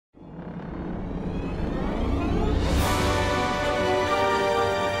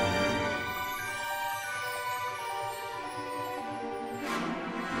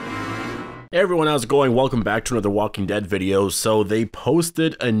Hey everyone, how's it going? Welcome back to another Walking Dead video. So they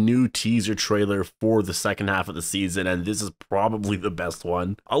posted a new teaser trailer for the second half of the season, and this is probably the best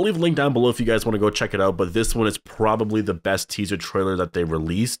one. I'll leave a link down below if you guys want to go check it out, but this one is probably the best teaser trailer that they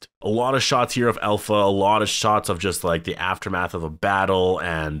released. A lot of shots here of Alpha, a lot of shots of just like the aftermath of a battle,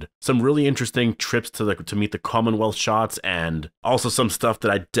 and some really interesting trips to meet the Commonwealth shots, and also some stuff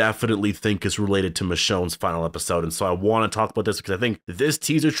that I definitely think is related to Michonne's final episode. And so I want to talk about this because I think this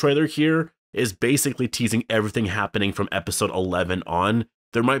teaser trailer here is basically teasing everything happening from episode 11 on.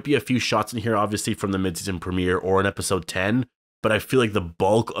 There might be a few shots in here, obviously, from the mid-season premiere or in episode 10, but I feel like the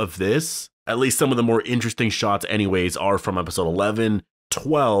bulk of this, at least some of the more interesting shots anyways, are from episode 11,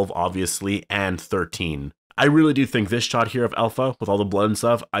 12, obviously, and 13. I really do think this shot here of Alpha with all the blood and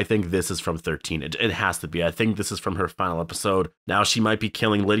stuff, I think this is from 13. It has to be. I think this is from her final episode. Now she might be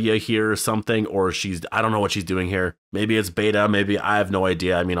killing Lydia here or something, or I don't know what she's doing here. Maybe it's beta, maybe, I have no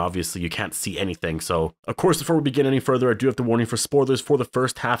idea. I mean, obviously you can't see anything. So of course, before we begin any further, I do have to warn you for spoilers for the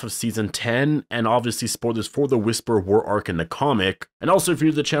first half of season 10, and obviously spoilers for the Whisper war arc in the comic. And also, if you're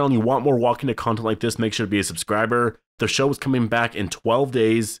new to the channel and you want more Walking Dead content like this, make sure to be a subscriber. The show is coming back in 12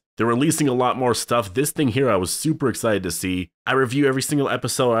 days. They're releasing a lot more stuff. This thing here I was super excited to see. I review every single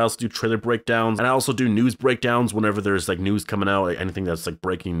episode. I also do trailer breakdowns, and I also do news breakdowns whenever there's like news coming out, like anything that's like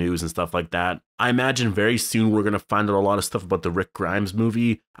breaking news and stuff like that. I imagine very soon we're going to find out a lot of stuff about the Rick Grimes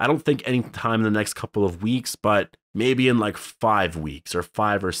movie. I don't think any time in the next couple of weeks, but maybe in like 5 weeks or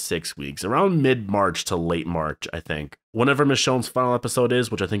 5 or 6 weeks, around mid-March to late March, I think. Whenever Michonne's final episode is,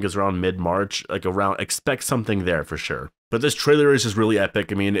 which I think is around mid-March, like expect something there for sure. But this trailer is just really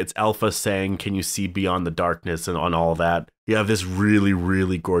epic. I mean, it's Alpha saying, "Can you see beyond the darkness?" and on all that. You have this really,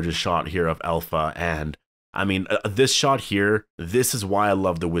 really gorgeous shot here of Alpha, and I mean, this shot here, this is why I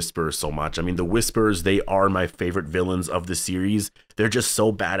love the Whisperers so much. I mean, the Whisperers, they are my favorite villains of the series. They're just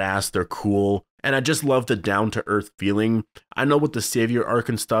so badass, they're cool, and I just love the down-to-earth feeling. I know with the Savior arc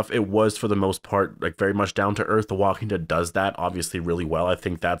and stuff, it was for the most part like very much down-to-earth. The Walking Dead does that obviously really well. I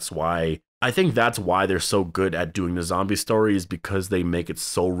think that's why they're so good at doing the zombie stories, because they make it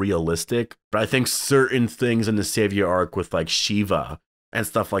so realistic. But I think certain things in the Savior arc with like Shiva and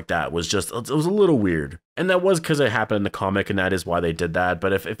stuff like that was just, it was a little weird. And that was because it happened in the comic, and that is why they did that.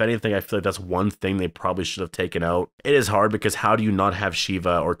 But if anything, I feel like that's one thing they probably should have taken out. It is hard because how do you not have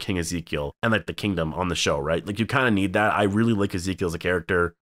Shiva or King Ezekiel and like the kingdom on the show, right? Like you kind of need that. I really like Ezekiel as a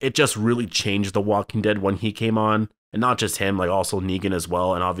character. It just really changed The Walking Dead when he came on. And not just him, like also Negan as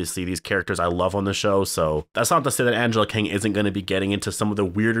well. And obviously these characters I love on the show. So that's not to say that Angela King isn't going to be getting into some of the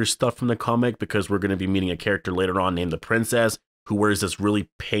weirder stuff from the comic, because we're going to be meeting a character later on named the Princess, who wears this really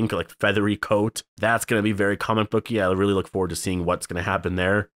pink, like feathery coat. That's going to be very comic booky. I really look forward to seeing what's going to happen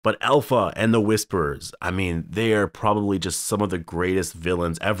there. But Alpha and the Whisperers, I mean, they are probably just some of the greatest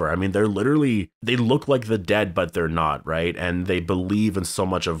villains ever. I mean, they look like the dead, but they're not, right? And they believe in so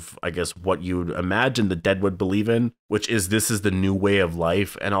much of, I guess, what you'd imagine the dead would believe in, which is this is the new way of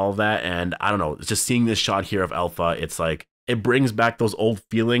life and all that. And I don't know, just seeing this shot here of Alpha, it's like, it brings back those old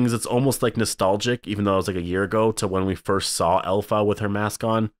feelings. It's almost like nostalgic, even though it was like a year ago, to when we first saw Alpha with her mask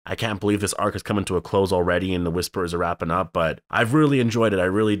on. I can't believe this arc is coming to a close already and the Whisperers are wrapping up, but I've really enjoyed it.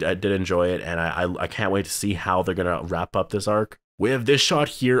 I did enjoy it, and I can't wait to see how they're going to wrap up this arc. We have this shot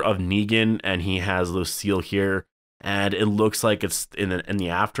here of Negan, and he has Lucille here, and it looks like it's in the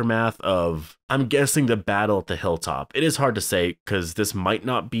aftermath of, I'm guessing, the battle at the hilltop. It is hard to say because this might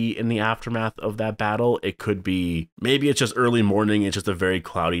not be in the aftermath of that battle. It could be, maybe it's just early morning, it's just a very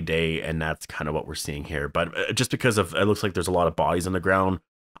cloudy day, and that's kind of what we're seeing here. But just because of, it looks like there's a lot of bodies on the ground,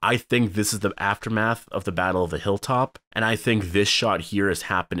 I think this is the aftermath of the battle of the hilltop, and I think this shot here is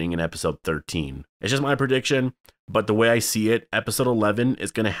happening in episode 13. It's just my prediction, but the way I see it, episode 11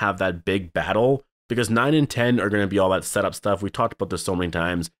 is going to have that big battle, because 9 and 10 are going to be all that setup stuff. We talked about this so many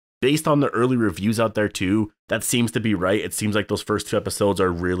times. Based on the early reviews out there too, that seems to be right. It seems like those first 2 episodes are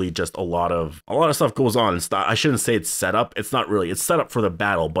really just a lot of stuff goes on. It's not, I shouldn't say it's set up. It's not really. It's set up for the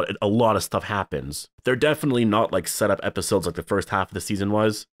battle, but a lot of stuff happens. They're definitely not like set up episodes like the first half of the season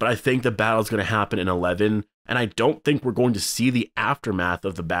was, but I think the battle is going to happen in 11. And I don't think we're going to see the aftermath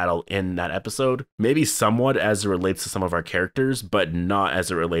of the battle in that episode. Maybe somewhat as it relates to some of our characters, but not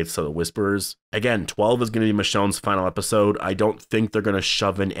as it relates to the Whisperers. Again, 12 is going to be Michonne's final episode. I don't think they're going to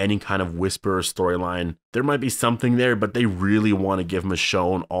shove in any kind of Whisperer storyline. There might be something there, but they really want to give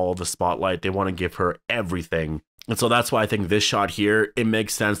Michonne all the spotlight. They want to give her everything. And so that's why I think this shot here, it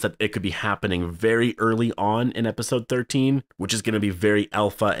makes sense that it could be happening very early on in episode 13, which is going to be very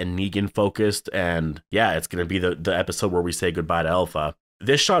Alpha and Negan focused. And yeah, it's going to be the episode where we say goodbye to Alpha.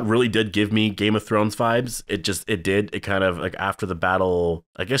 this shot really did give me Game of Thrones vibes. It kind of like after the battle,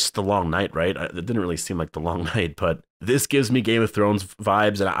 I guess the long night, right? It didn't really seem like the long night, but this gives me Game of Thrones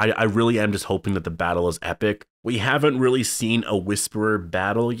vibes, and I really am just hoping that the battle is epic. We haven't really seen a Whisperer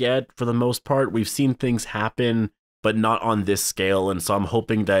battle yet for the most part. We've seen things happen, but not on this scale, and so I'm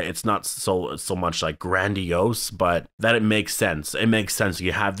hoping that it's not so much like grandiose, but that it makes sense. It makes sense.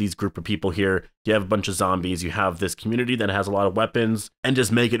 You have these group of people here, you have a bunch of zombies, you have this community that has a lot of weapons, and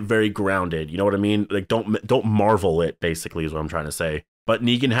just make it very grounded. You know what I mean? Like don't marvel it, basically, is what I'm trying to say. But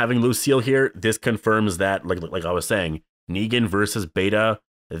Negan having Lucille here, this confirms that, like I was saying, Negan versus Beta,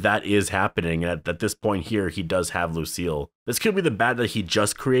 that is happening. At this point here, he does have Lucille. This could be the bat that he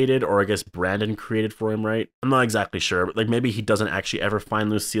just created, or I guess Brandon created for him, right? I'm not exactly sure, but like maybe he doesn't actually ever find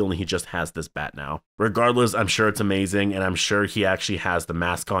Lucille and he just has this bat now. Regardless, I'm sure it's amazing, and I'm sure he actually has the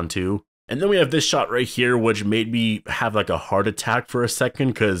mask on too. And then we have this shot right here, which made me have like a heart attack for a second,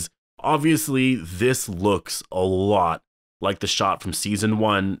 because obviously this looks a lot like the shot from season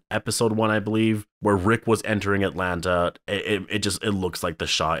 1, episode 1, I believe, where Rick was entering Atlanta. It looks like the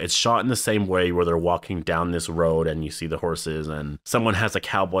shot. It's shot in the same way where they're walking down this road and you see the horses and someone has a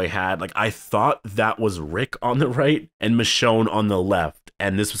cowboy hat. Like, I thought that was Rick on the right and Michonne on the left,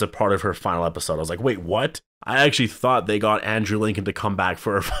 and this was a part of her final episode. I was like, wait, what? I actually thought they got Andrew Lincoln to come back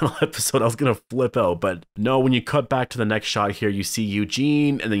for her final episode. I was gonna flip out, but no, when you cut back to the next shot here, you see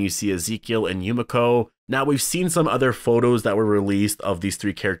Eugene, and then you see Ezekiel and Yumiko. Now, we've seen some other photos that were released of these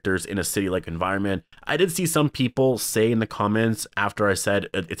 3 characters in a city-like environment. I did see some people say in the comments after I said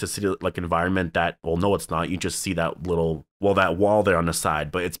it's a city-like environment that, well, no, it's not. You just see that little, well, that wall there on the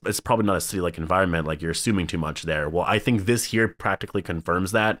side, but it's probably not a city-like environment. Like, you're assuming too much there. Well, I think this here practically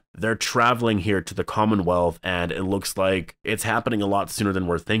confirms that. They're traveling here to the Commonwealth, and it looks like it's happening a lot sooner than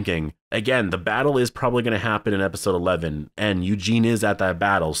we're thinking. Again, the battle is probably going to happen in episode 11, and Eugene is at that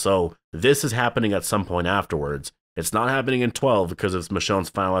battle, so this is happening at some point afterwards. It's not happening in 12 because it's Michonne's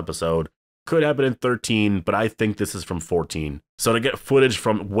final episode. Could happen in 13, but I think this is from 14. So to get footage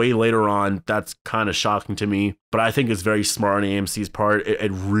from way later on, that's kind of shocking to me, but I think it's very smart on AMC's part.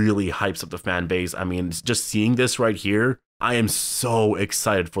 It really hypes up the fan base. I mean, just seeing this right here, I am so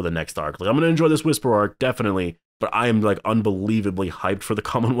excited for the next arc. Like, I'm going to enjoy this Whisper arc, definitely, but I am like unbelievably hyped for the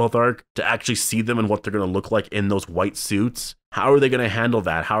Commonwealth arc to actually see them and what they're going to look like in those white suits. How are they going to handle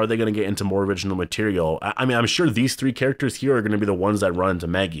that? How are they going to get into more original material? I mean, I'm sure these 3 characters here are going to be the ones that run into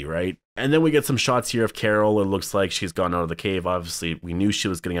Maggie, right? And then we get some shots here of Carol. It looks like she's gone out of the cave. Obviously, we knew she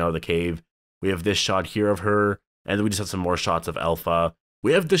was getting out of the cave. We have this shot here of her, and then we just have some more shots of Alpha.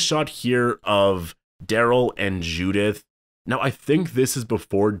 We have this shot here of Daryl and Judith. Now, I think this is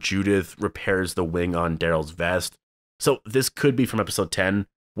before Judith repairs the wing on Daryl's vest. So this could be from episode 10.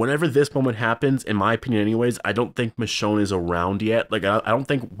 Whenever this moment happens, in my opinion anyways, I don't think Michonne is around yet. Like, I don't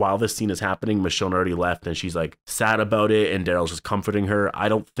think while this scene is happening, Michonne already left and she's like sad about it and Daryl's just comforting her. I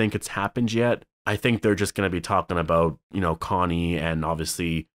don't think it's happened yet. I think they're just going to be talking about, you know, Connie, and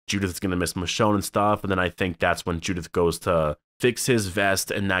obviously Judith's going to miss Michonne and stuff. And then I think that's when Judith goes to fix his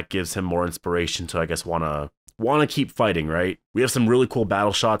vest, and that gives him more inspiration to, I guess, want to keep fighting, right? We have some really cool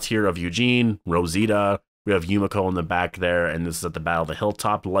battle shots here of Eugene, Rosita. We have Yumiko in the back there, and this is at the Battle of the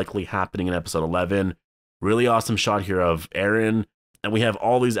Hilltop, likely happening in episode 11. Really awesome shot here of Aaron, and we have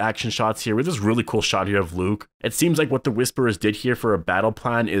all these action shots here. We have this really cool shot here of Luke. It seems like what the Whisperers did here for a battle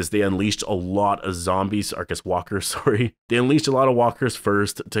plan is they unleashed a lot of zombies, or I guess walkers, sorry. They unleashed a lot of walkers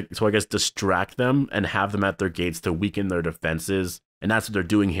first to I guess, distract them and have them at their gates to weaken their defenses. And that's what they're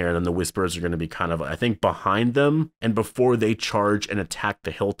doing here. And then the Whisperers are going to be kind of, I think, behind them. And before they charge and attack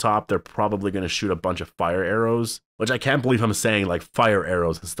the hilltop, they're probably going to shoot a bunch of fire arrows, which I can't believe I'm saying, like fire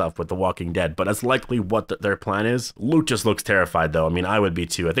arrows and stuff with The Walking Dead, but that's likely what their plan is. Luke just looks terrified, though. I mean, I would be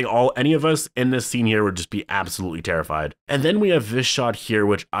too. I think any of us in this scene here would just be absolutely terrified. And then we have this shot here,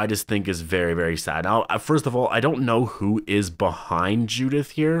 which I just think is very, very sad. Now, first of all, I don't know who is behind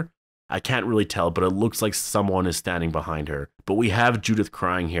Judith here. I can't really tell, but it looks like someone is standing behind her. But we have Judith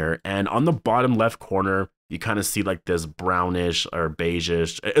crying here, and on the bottom left corner, you kind of see like this brownish or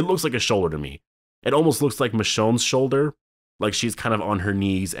beigeish. It looks like a shoulder to me. It almost looks like Michonne's shoulder, like she's kind of on her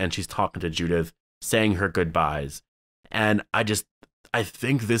knees and she's talking to Judith, saying her goodbyes. And I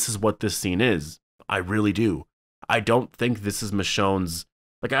think this is what this scene is. I really do. I don't think this is Michonne's,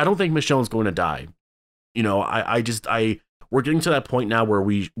 like, I don't think Michonne's going to die. You know, we're getting to that point now where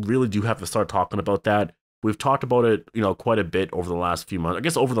we really do have to start talking about that. We've talked about it, you know, quite a bit over the last few months. I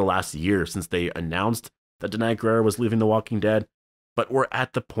guess over the last year since they announced that Danai Gurira was leaving The Walking Dead. But we're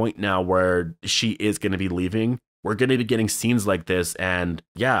at the point now where she is going to be leaving. we're going to be getting scenes like this. And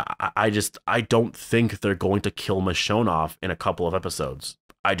yeah, I don't think they're going to kill Michonne off in a couple of episodes.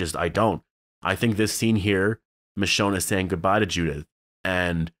 I don't. I think this scene here, Michonne is saying goodbye to Judith.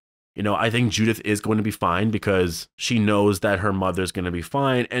 And, you know, I think Judith is going to be fine because she knows that her mother's going to be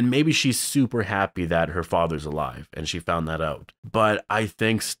fine. And maybe she's super happy that her father's alive and she found that out. But I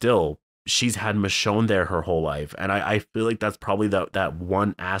think still, she's had Michonne there her whole life. And I feel like that's probably that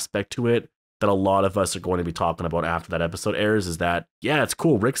one aspect to it that a lot of us are going to be talking about after that episode airs, is that, yeah, it's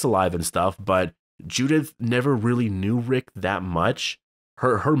cool, Rick's alive and stuff, but Judith never really knew Rick that much.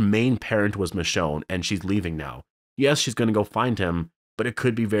 Her main parent was Michonne, and she's leaving now. Yes, she's going to go find him, but it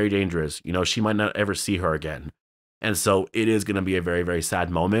could be very dangerous. You know, she might not ever see her again. And so it is going to be a very, very sad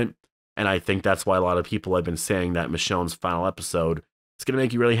moment. And I think that's why a lot of people have been saying that Michonne's final episode, it's going to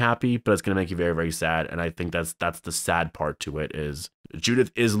make you really happy, but it's going to make you very, very sad. And I think that's the sad part to it, is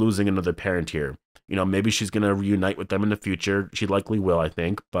Judith is losing another parent here. You know, maybe she's going to reunite with them in the future. She likely will, I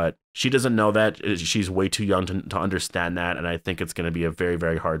think, but she doesn't know that. She's way too young to understand that, and I think it's going to be a very,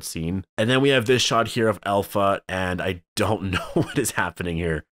 very hard scene. And then we have this shot here of Alpha, and I don't know what is happening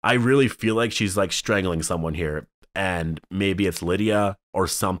here. I really feel like she's like strangling someone here, and maybe it's Lydia or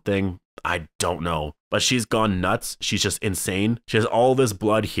something. I don't know. But she's gone nuts. She's just insane. She has all this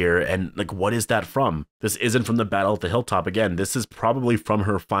blood here, and like, what is that from? This isn't from the battle at the hilltop. Again, this is probably from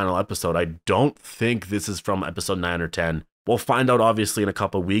her final episode. I don't think this is from episode 9 or 10. We'll find out obviously in a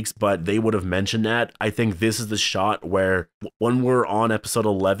couple of weeks, but they would have mentioned that. I think this is the shot where when we're on episode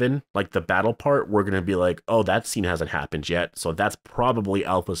 11, like the battle part, we're going to be like, oh, that scene hasn't happened yet. So that's probably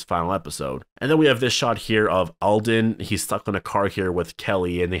Alpha's final episode. And then we have this shot here of Alden. He's stuck in a car here with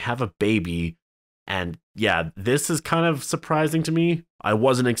Kelly, and they have a baby. And yeah, this is kind of surprising to me. I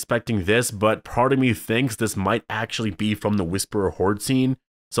wasn't expecting this, but part of me thinks this might actually be from the Whisperer Horde scene.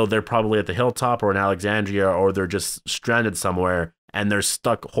 So they're probably at the hilltop or in Alexandria, or they're just stranded somewhere and they're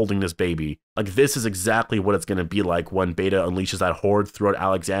stuck holding this baby. Like, this is exactly what it's going to be like when Beta unleashes that horde throughout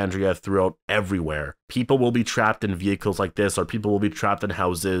Alexandria, throughout everywhere. People will be trapped in vehicles like this, or people will be trapped in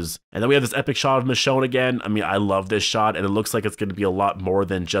houses. And then we have this epic shot of Michonne again. I mean, I love this shot, and it looks like it's going to be a lot more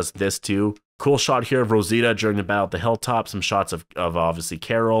than just this too. Cool shot here of Rosita during the battle at the hilltop. Some shots of obviously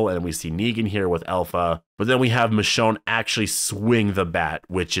Carol, and we see Negan here with Alpha. But then we have Michonne actually swing the bat,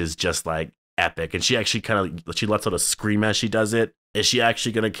 which is just like epic. And she actually she lets out a scream as she does it. Is she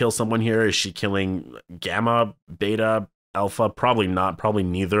actually going to kill someone here? Is she killing Gamma, Beta, Alpha? Probably not. Probably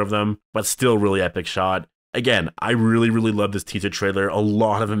neither of them. But still really epic shot. Again, I really, really love this teaser trailer. A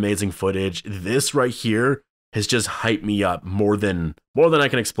lot of amazing footage. This right here has just hyped me up more than I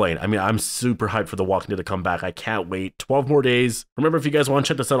can explain. I mean, I'm super hyped for The Walking Dead to come back. I can't wait. 12 more days. Remember, if you guys want to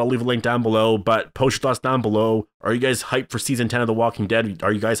check this out, I'll leave a link down below, but post your thoughts down below. Are you guys hyped for season 10 of The Walking Dead?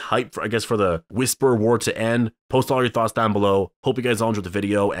 Are you guys hyped for, I guess, for the Whisperer War to end? Post all your thoughts down below. Hope you guys all enjoyed the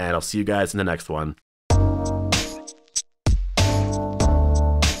video, and I'll see you guys in the next one.